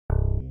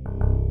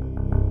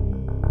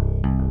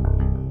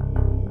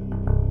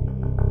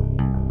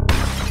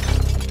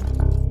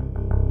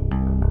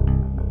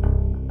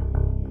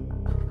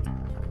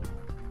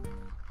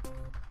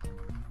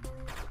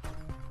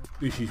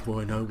This is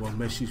why no one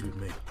messes with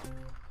me.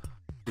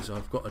 Because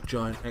I've got a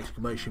giant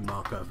exclamation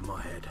mark over my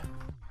head.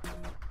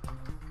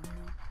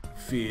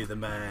 Fear the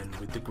man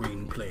with the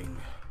green pling.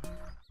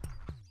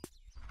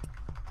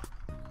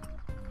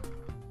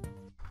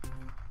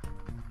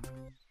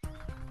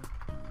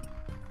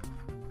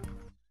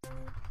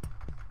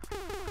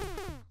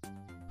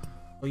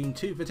 I'm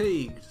too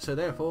fatigued, so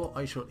therefore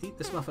I shall eat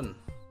this muffin.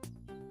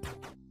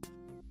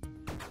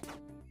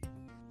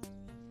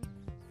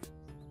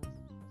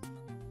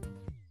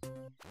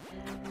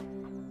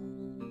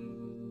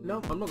 No,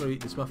 I'm not going to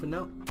eat this muffin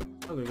now.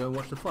 I'm going to go and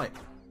watch the fight.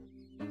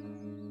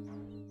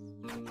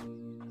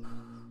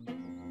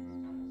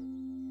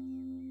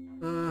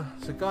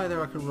 There's a guy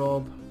there I can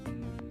rob,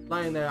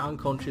 lying there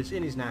unconscious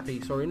in his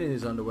nappy, sorry, in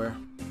his underwear.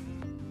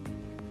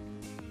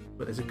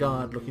 But there's a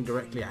guard looking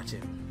directly at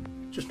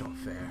him. Just not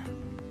fair.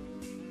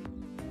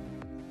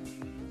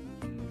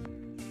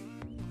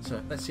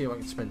 So let's see if I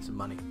can spend some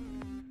money.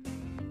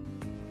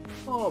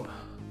 Bob!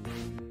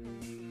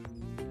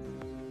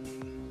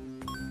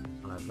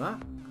 I'll have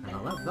that, and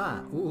I'll have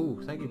that.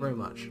 Ooh, thank you very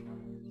much.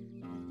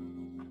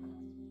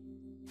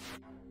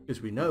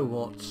 Because we know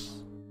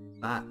what's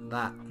that, and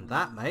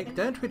that make,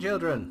 don't we,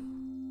 children?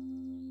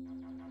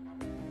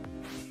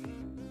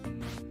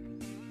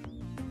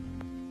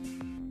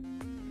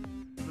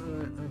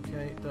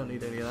 Okay, don't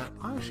need any of that.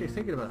 I'm actually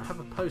thinking about it. I have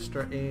a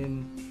poster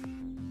in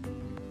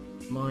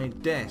my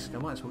desk. I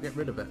might as well get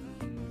rid of it.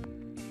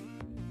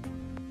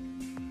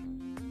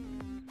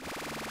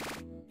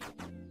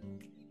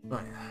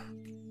 Right.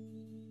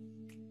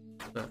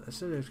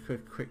 So let's do a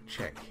quick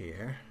check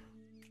here.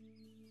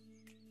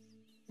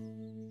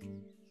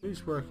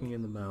 Who's working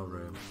in the mail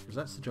room? Because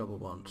that's the job I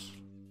want.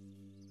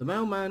 The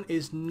mailman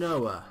is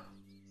Noah.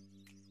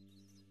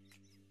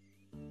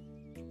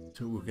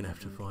 So we're going to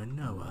have to find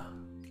Noah.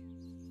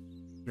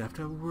 We're going to have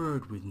to have a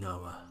word with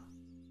Noah.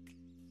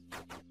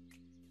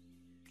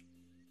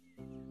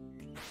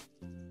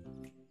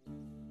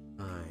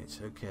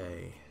 Right,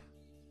 okay.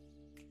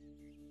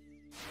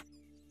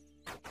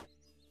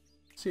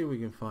 See if we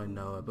can find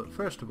Noah, but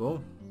first of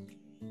all,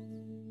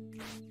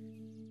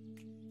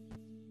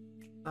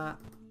 that,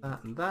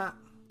 and that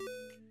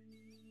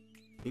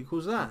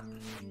equals that.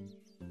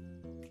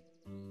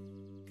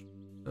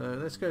 So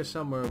let's go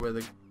somewhere where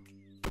the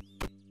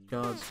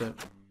guards don't...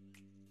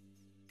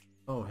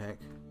 Oh heck.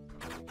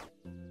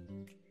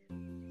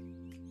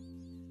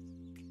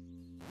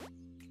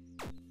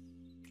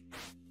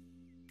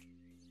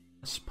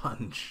 A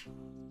sponge.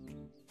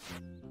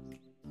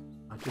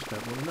 I just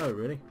don't want to know,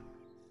 really.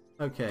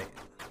 Okay.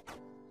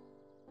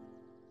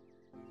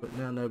 But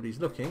now nobody's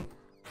looking.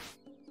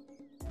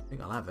 I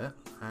think I'll have it.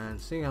 And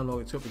seeing how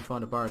long it took me to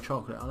find a bar of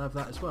chocolate, I'll have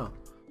that as well.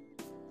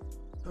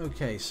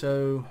 Okay,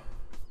 so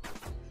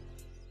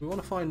we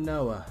want to find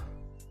Noah.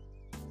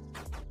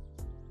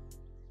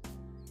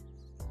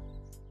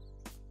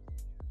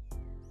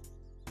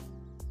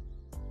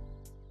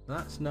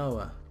 That's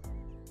Noah.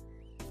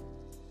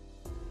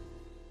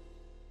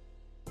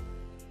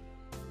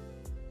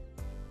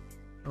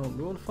 Oh,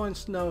 we want to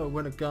find Noah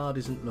when a guard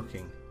isn't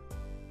looking.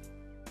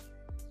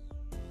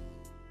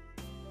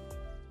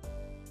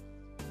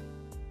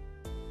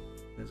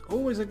 There's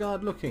always a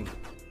guard looking.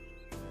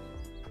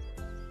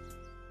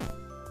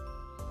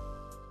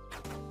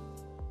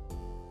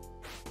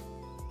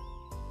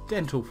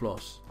 Dental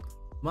floss.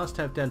 Must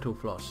have dental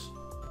floss.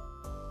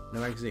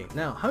 No magazine.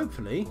 Now,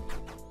 hopefully,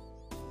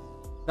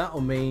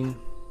 that'll mean...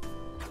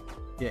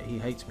 Yeah, he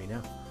hates me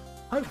now.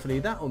 Hopefully,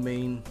 that'll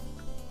mean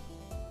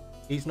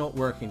he's not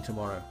working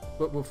tomorrow.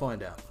 But we'll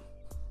find out.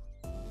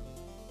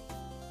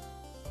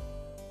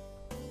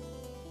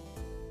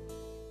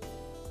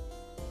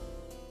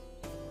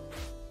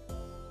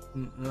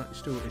 No, he's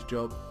still at his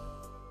job.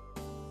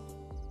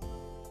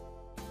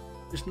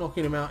 Just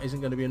knocking him out isn't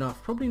going to be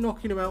enough. Probably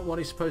knocking him out while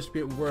he's supposed to be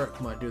at work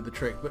might do the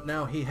trick. But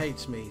now he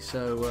hates me,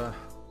 so we're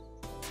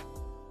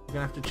going to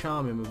have to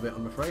charm him a bit,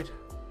 I'm afraid.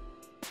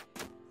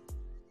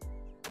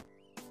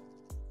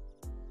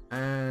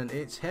 And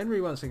it's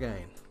Henry once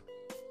again.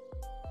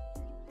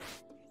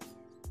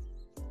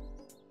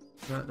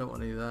 No, don't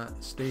want any of that.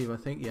 Steve, I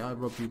think, yeah, I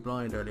robbed you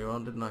blind earlier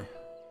on, didn't I?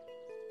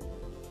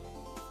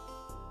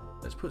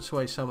 Let's put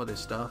away some of this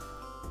stuff.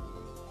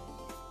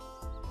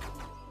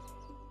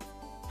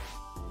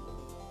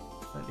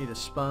 Don't need a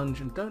sponge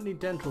and don't need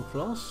dental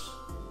floss.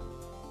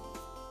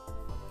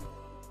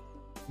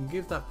 And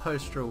give that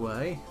poster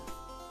away.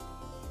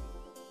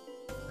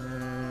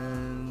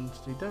 And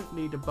you don't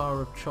need a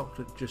bar of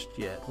chocolate just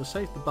yet. We'll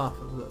save the buff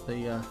of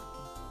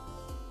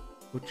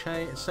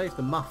we'll save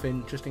the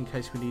muffin just in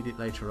case we need it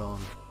later on.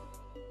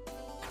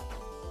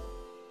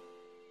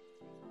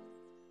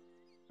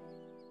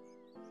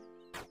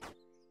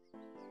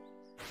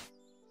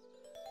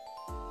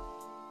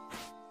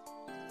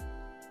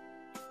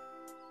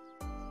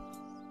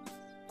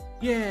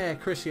 Yeah,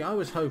 Chrissy, I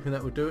was hoping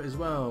that would do it as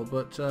well,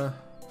 but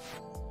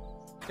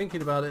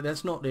thinking about it,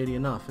 that's not really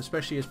enough,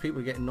 especially as people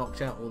are getting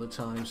knocked out all the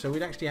time. So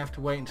we'd actually have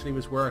to wait until he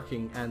was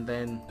working and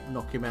then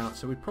knock him out.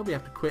 So we'd probably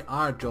have to quit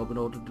our job in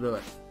order to do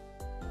it.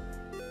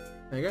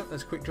 There you go,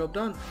 that's a quick job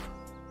done.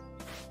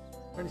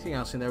 Anything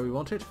else in there we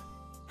wanted?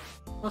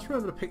 Must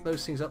remember to pick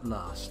those things up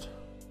last.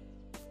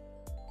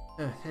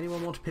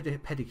 Anyone want a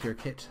pedicure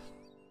kit?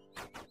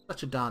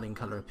 Such a darling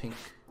colour of pink.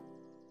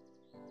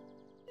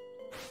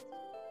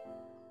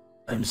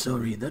 I'm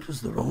sorry, that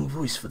was the wrong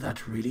voice for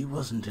that, really,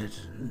 wasn't it?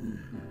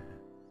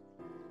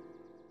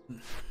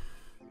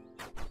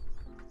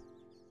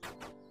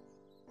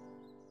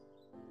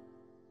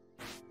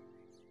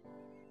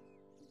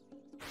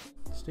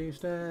 Steve's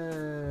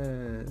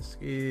desk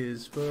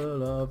is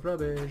full of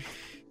rubbish.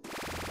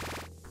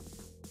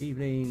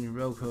 Evening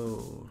roll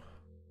call.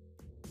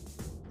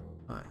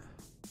 Right.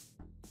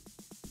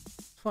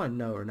 Let's find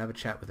Noah and have a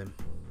chat with him.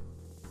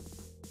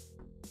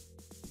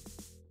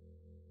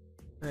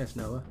 There's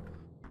Noah.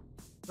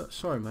 But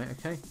sorry mate,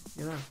 okay?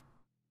 You know.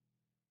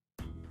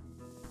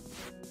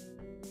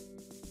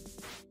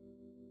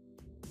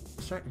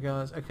 Distract the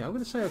guys. Okay, I'm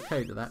going to say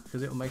okay to that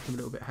because it'll make him a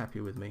little bit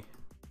happier with me.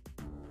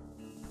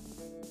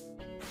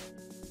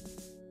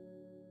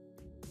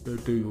 Go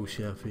do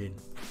yourself in.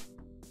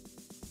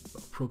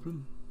 Got a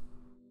problem?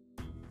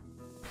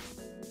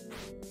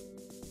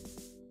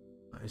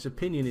 His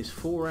opinion is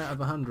 4 out of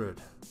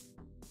 100.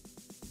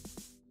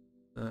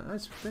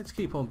 Let's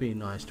keep on being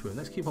nice to him.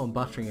 Let's keep on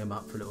buttering him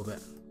up for a little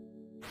bit.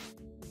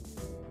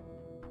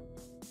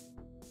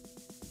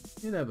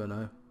 You never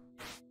know.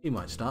 He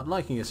might start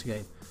liking us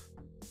again.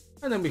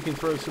 And then we can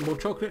throw some more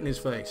chocolate in his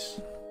face.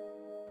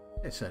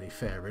 It's only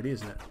fair really,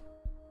 isn't it?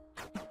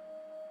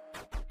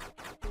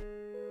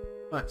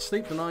 Right,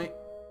 sleep the night.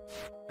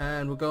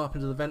 And we'll go up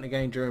into the vent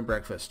again during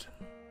breakfast.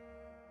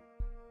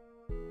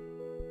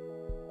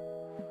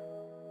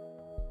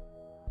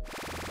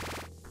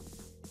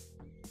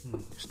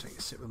 Just take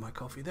a sip of my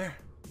coffee there.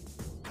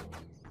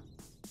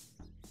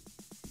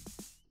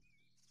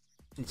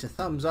 It's a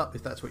thumbs up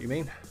if that's what you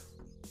mean.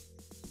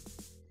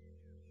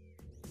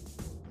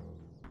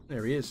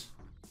 There he is.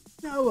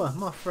 Noah,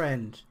 my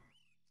friend.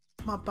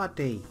 My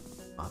buddy.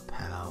 My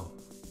pal.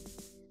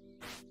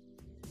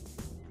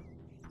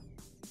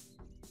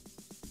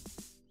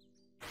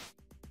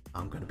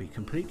 I'm going to be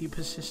completely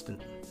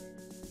persistent.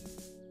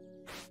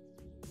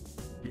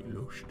 Get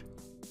lost.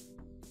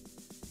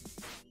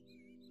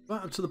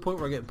 Right up to the point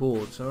where I get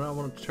bored, so I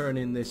want to turn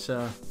in this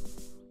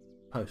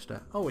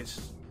poster. Oh,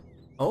 it's...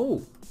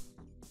 Oh!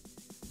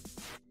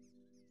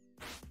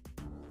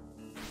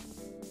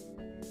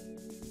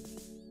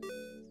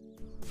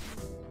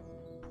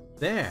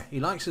 There! He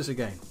likes us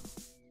again.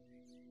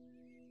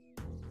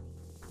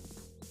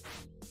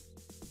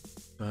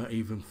 Don't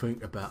even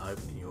think about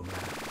opening your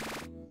mouth.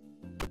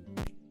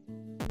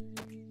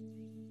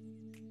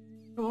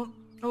 Come on,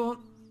 come on,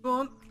 come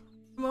on,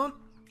 come on.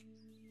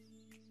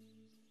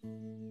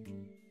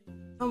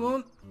 Come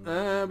on.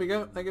 There we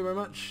go. Thank you very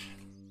much.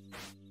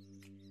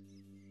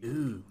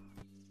 Ooh,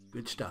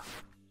 good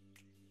stuff.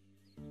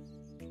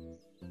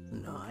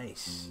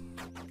 Nice.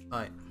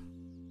 Right.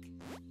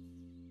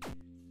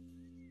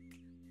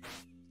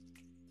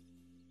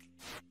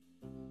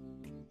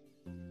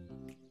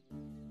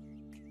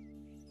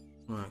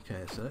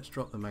 Okay, so let's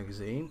drop the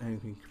magazine and we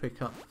can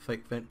pick up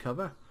fake vent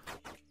cover.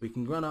 We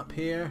can run up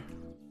here.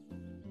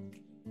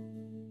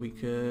 We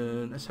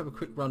can... Let's have a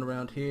quick run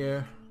around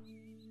here.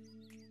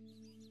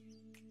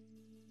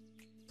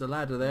 There's a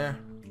ladder there.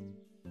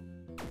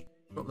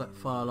 Drop that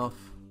file off.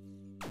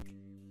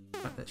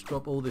 Right, let's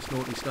drop all this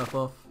naughty stuff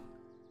off.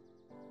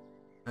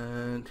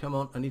 And come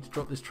on, I need to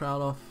drop this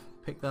trowel off.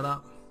 Pick that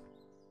up.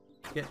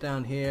 Get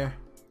down here.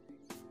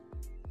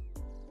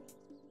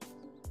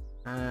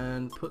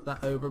 And put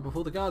that over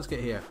before the guards get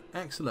here.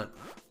 Excellent.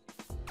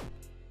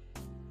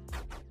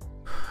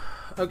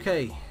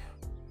 Okay.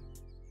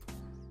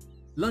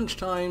 Lunch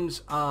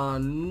times are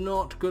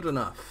not good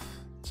enough.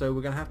 So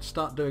we're going to have to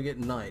start doing it at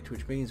night,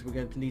 which means we're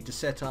going to need to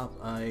set up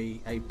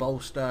a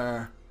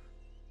bolster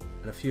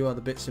and a few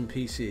other bits and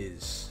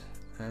pieces.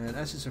 And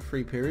as it's a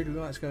free period, we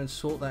might go and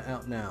sort that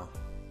out now.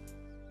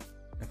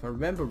 If I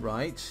remember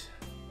right,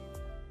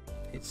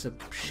 it's a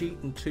sheet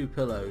and 2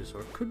 pillows,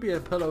 or it could be a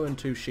pillow and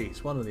 2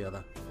 sheets, one or the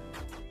other.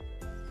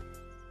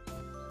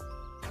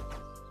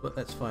 But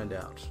let's find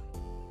out.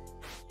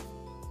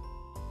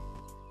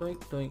 Doink,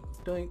 doink,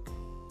 doink.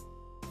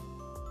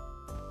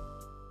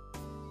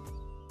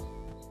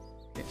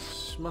 It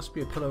must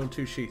be a pillow and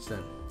 2 sheets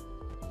then.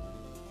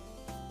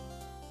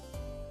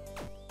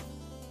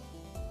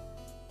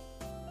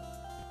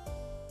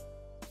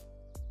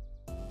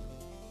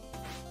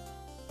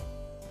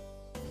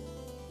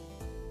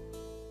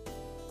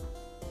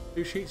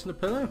 Two sheets and a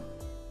pillow?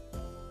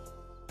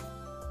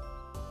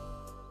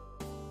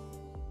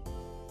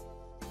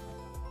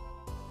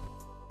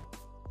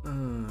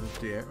 Oh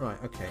dear, right,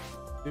 okay.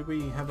 Do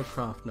we have a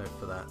craft note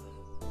for that?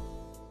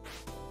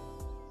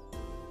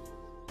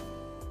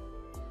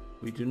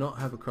 We do not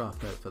have a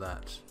craft note for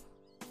that.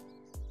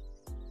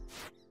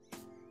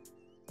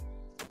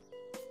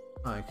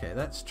 Okay,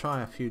 let's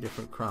try a few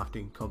different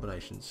crafting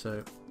combinations.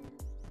 So,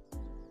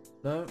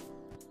 no.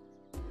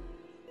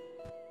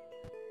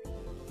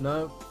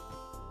 No.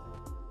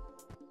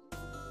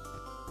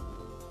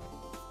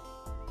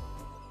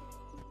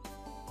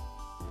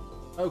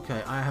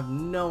 Okay, I have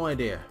no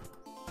idea.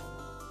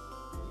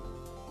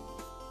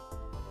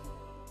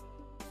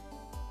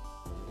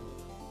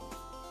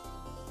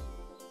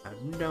 I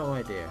have no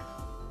idea.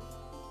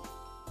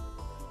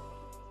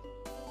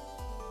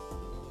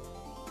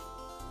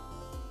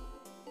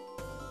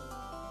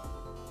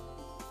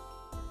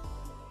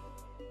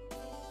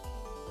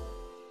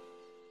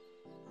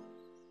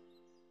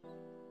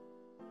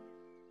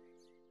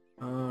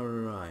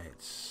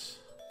 Alright.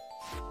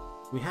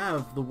 We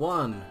have the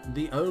one,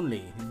 the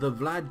only, the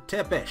Vlad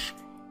Tepes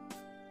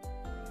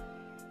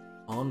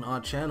on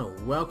our channel.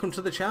 Welcome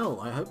to the channel.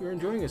 I hope you're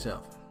enjoying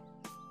yourself.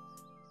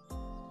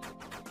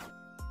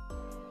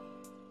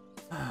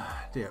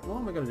 Ah, dear, what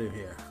am I going to do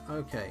here?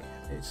 Okay,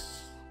 I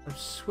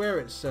swear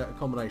it's a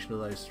combination of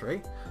those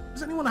three.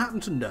 Does anyone happen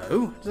to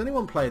know? Does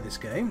anyone play this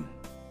game?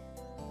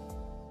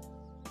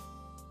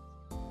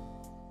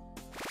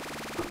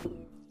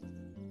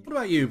 What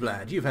about you,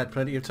 Vlad? You've had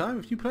plenty of time.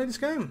 Have you played this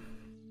game?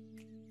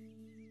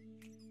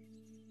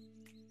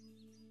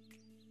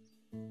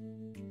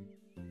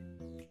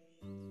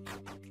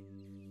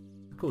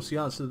 Of course, the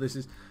answer to this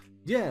is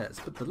yes,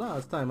 but the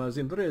last time I was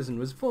in prison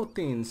was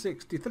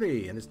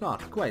 1463, and it's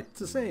not quite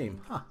the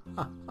same. Ha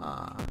ha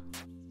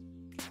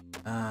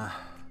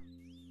ha.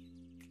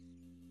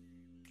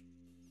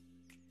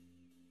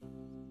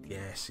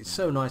 Yes, it's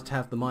so nice to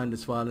have the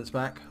mindless violence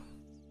back.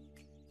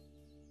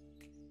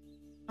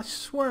 I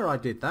swear I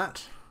did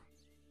that.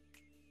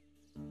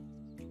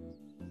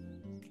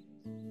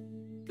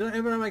 Did I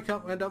ever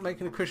end up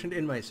making a cushioned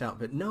inmate's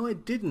outfit? No, I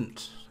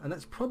didn't. And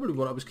that's probably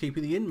what I was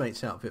keeping the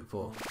inmate's outfit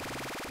for.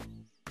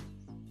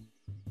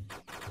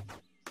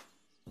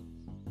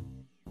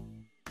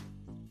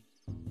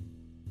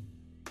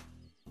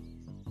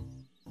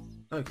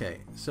 Okay,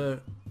 so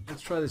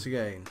let's try this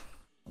again.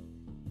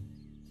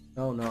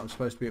 Oh no, I'm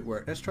supposed to be at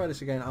work. Let's try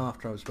this again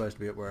after I was supposed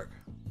to be at work.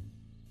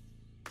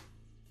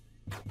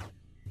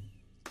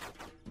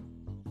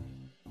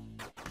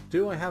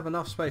 Do I have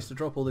enough space to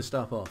drop all this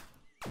stuff off?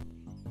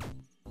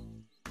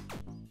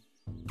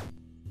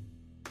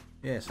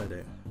 Yes, I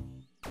do.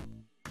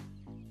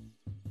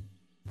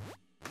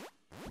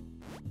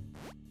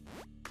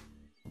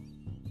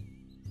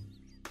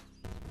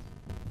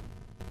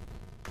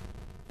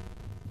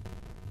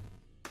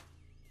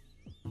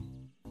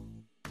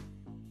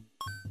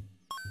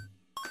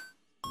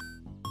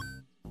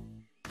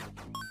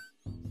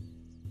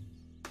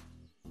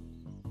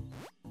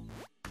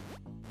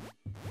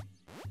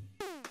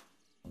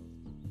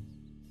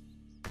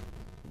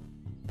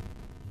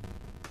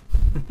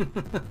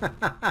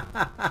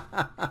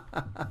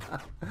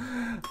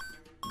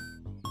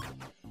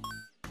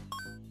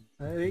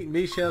 I think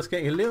Michelle's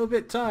getting a little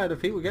bit tired of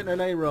people getting her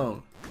name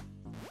wrong.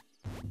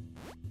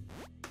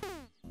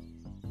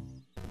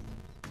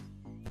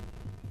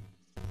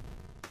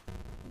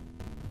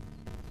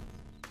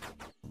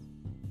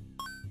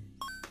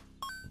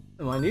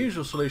 And my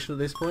usual solution at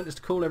this point is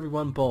to call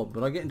everyone Bob,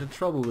 but I get into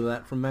trouble with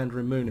that from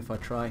Mandarin Moon if I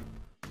try.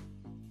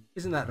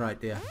 Isn't that right,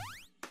 dear?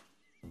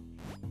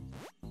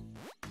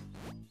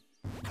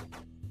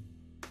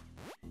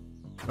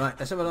 Right,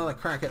 let's have another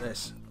crack at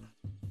this.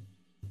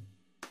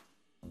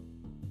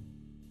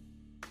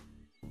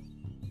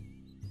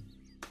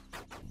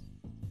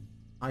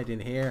 Hide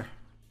in here.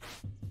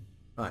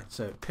 Right,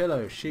 so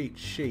pillow, sheet,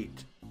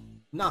 sheet.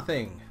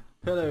 Nothing.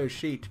 Pillow,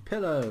 sheet,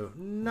 pillow.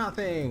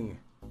 Nothing.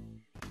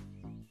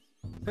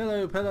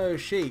 Pillow, pillow,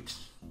 sheet.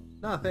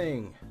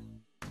 Nothing.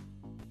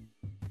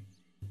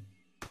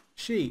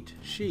 Sheet,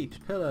 sheet,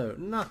 pillow.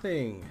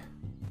 Nothing.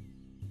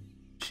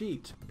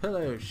 Sheet,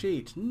 pillow,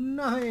 sheet,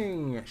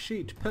 nothing!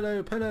 Sheet,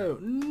 pillow, pillow,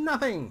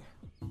 nothing!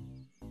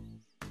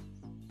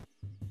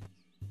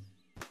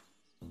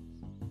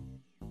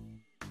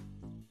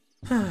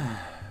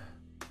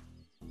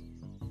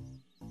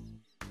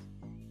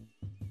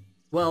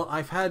 Well,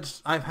 I've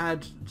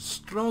had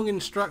strong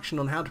instruction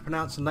on how to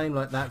pronounce a name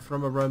like that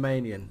from a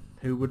Romanian,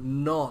 who would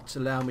not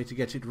allow me to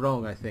get it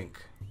wrong, I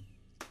think.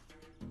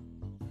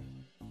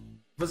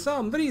 For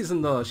some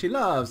reason though, she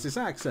loves this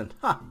accent.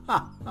 Ha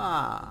ha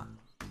ha!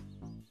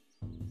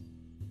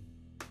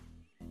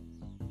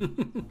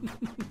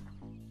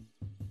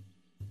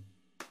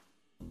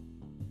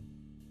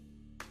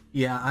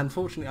 Yeah,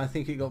 unfortunately I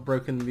think it got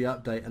broken in the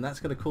update, and that's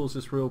going to cause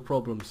us real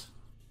problems.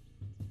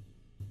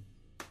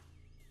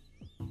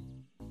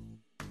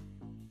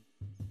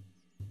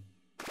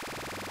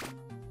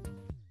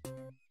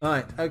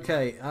 Right,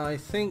 okay, I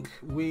think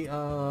we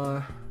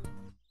are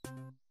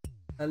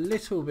a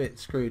little bit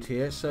screwed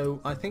here,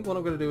 so I think what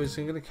I'm going to do is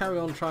I'm going to carry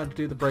on trying to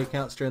do the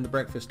breakouts during the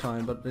breakfast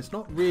time, but it's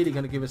not really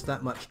going to give us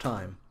that much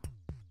time.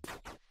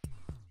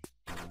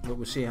 But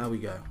we'll see how we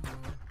go.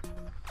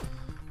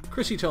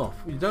 Chrissy Toff,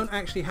 you don't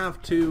actually have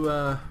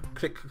to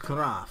click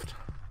craft.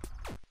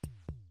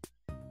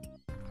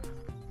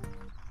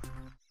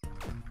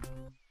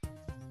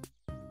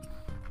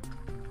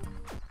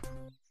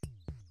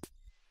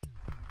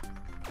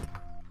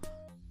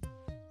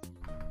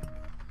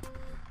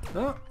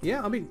 Oh,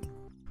 yeah, I mean,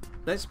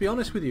 let's be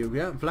honest with you.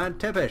 Yeah, Vlad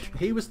Tepes.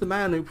 He was the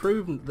man who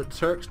proved that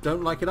Turks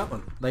don't like it up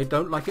them. They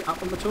don't like it up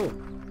them at all.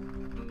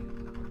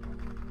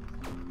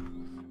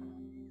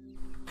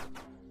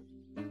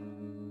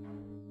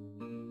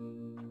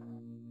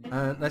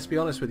 And let's be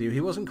honest with you,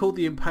 he wasn't called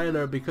the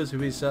Impaler because of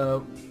his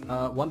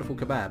wonderful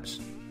kebabs.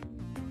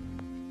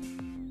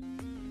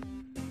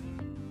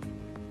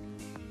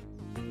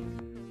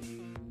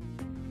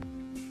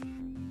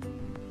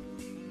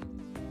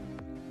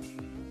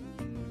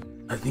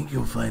 I think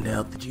you'll find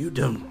out that you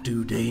don't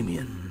do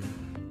Damien.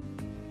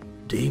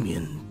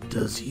 Damien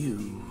does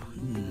you.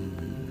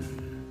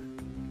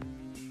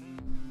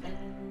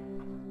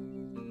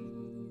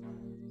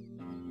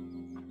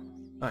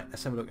 Right,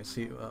 let's have a look and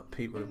see what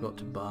people have got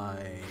to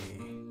buy.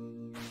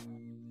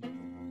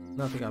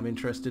 Nothing I'm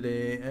interested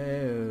in.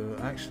 Oh,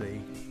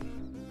 actually,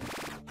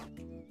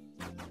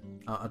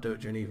 I'll do it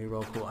during evening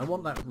roll call. I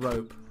want that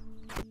rope.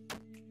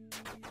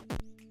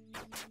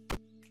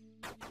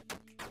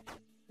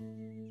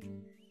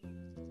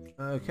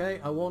 Okay,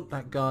 I want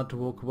that guard to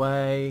walk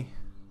away.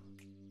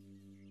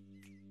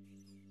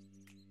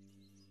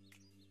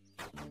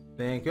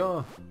 There you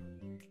go.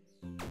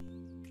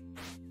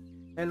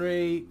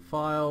 Henry,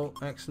 file,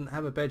 excellent.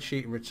 Have a bed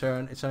sheet in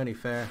return. It's only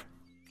fair.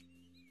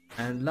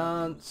 And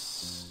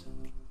Lance,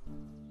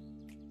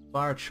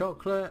 bar of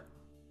chocolate.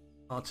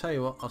 I'll tell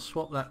you what, I'll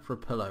swap that for a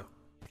pillow.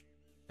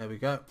 There we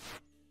go.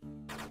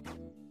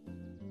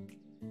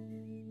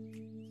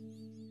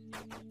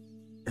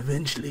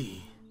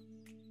 Eventually,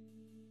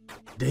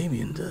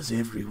 Damien does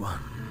everyone.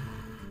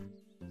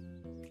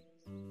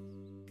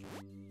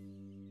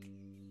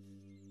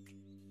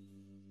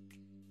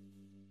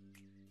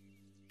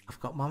 I've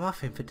got my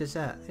muffin for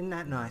dessert. Isn't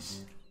that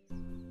nice?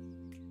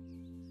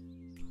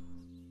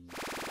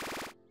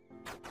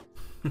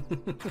 I'm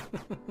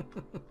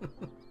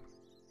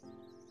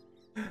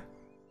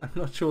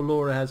not sure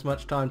Laura has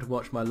much time to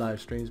watch my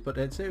live streams, but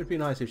it would be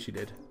nice if she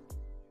did.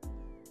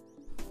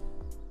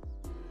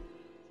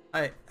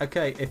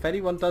 Okay, if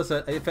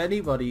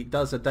anybody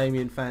does a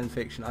Damien fan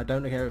fiction, I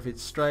don't care if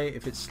it's straight,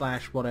 if it's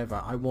slash,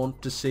 whatever. I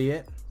want to see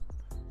it.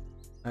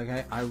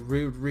 Okay, I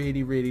would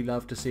really, really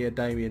love to see a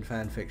Damien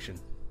fan fiction.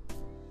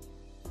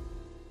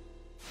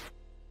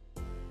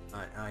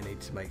 I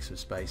need to make some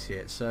space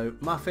here. So,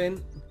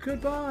 muffin,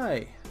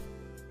 goodbye.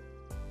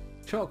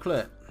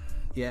 Chocolate.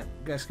 Yeah,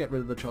 let's get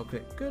rid of the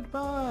chocolate.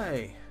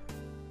 Goodbye.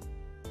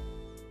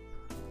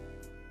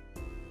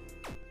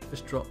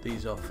 Just drop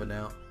these off for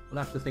now.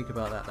 We'll have to think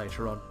about that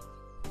later on.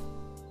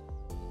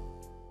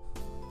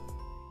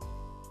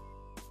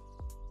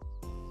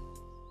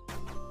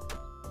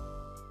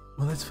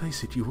 Well, let's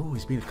face it, you've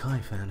always been a Kai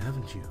fan,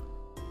 haven't you?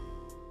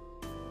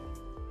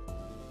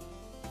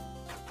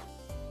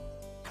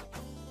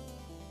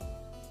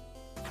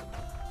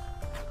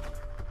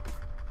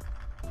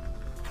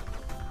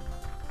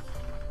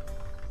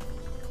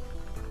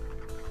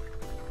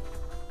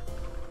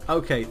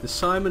 Okay, the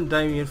Simon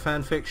Damien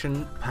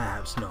fanfiction,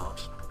 perhaps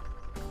not.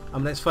 I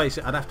mean, let's face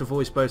it, I'd have to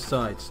voice both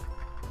sides.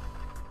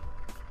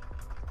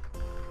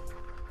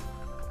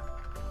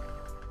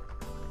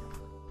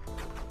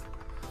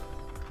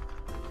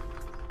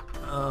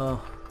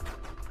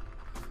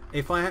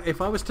 If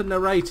I was to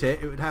narrate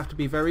it, it would have to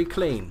be very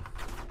clean.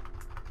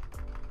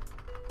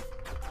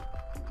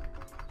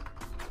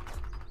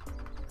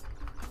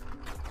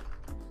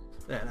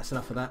 There, that's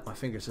enough of that. My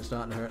fingers are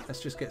starting to hurt.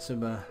 Let's just get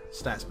some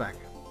stats back.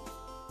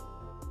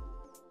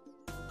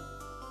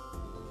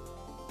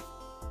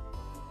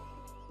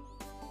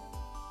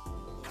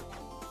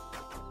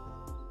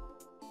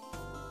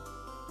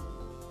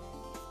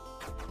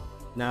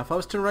 Now, if I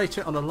was to rate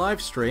it on a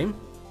live stream,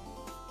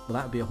 well,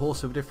 that would be a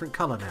horse of a different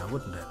colour now,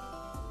 wouldn't it?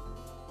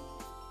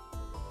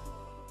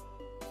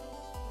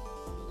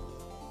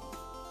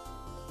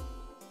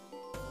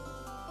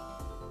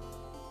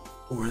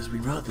 Or as we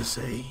rather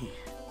say,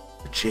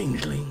 a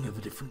changeling of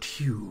a different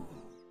hue.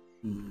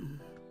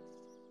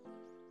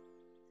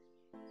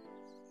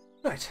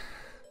 Right.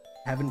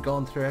 Haven't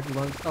gone through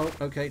everyone. Oh,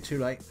 okay, too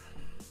late.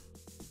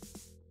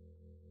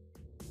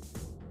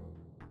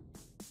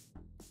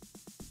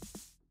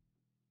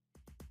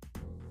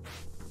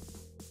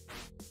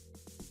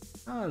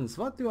 Hans,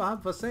 what do you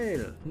have for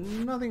sale?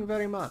 Nothing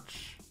very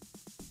much.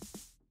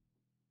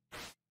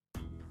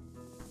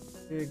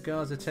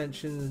 Guards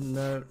attention,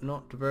 no,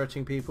 not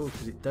diverting people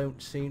because it don't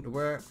seem to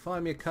work.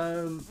 Find me a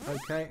comb,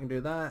 okay, I can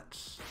do that.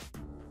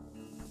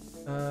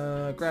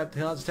 Grab the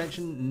guards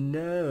attention,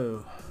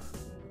 no.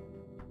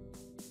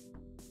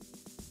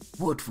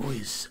 What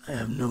voice? I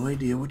have no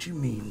idea what you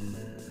mean.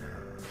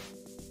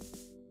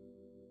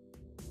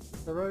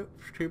 The rope,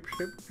 troop,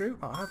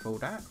 I'll have all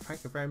that,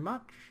 thank you very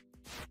much.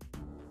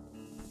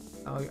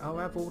 I'll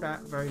have all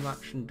that very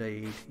much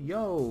indeed.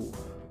 Yo!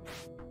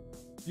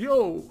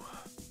 Yo!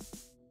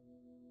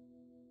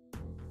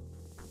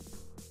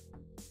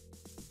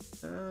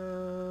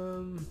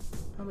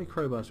 How many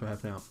crowbars do I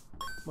have now?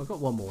 Well, I've got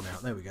one more now.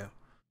 There we go.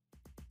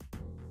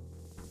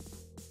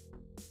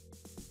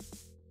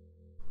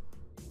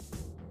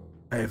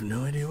 I have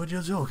no idea what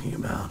you're talking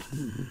about.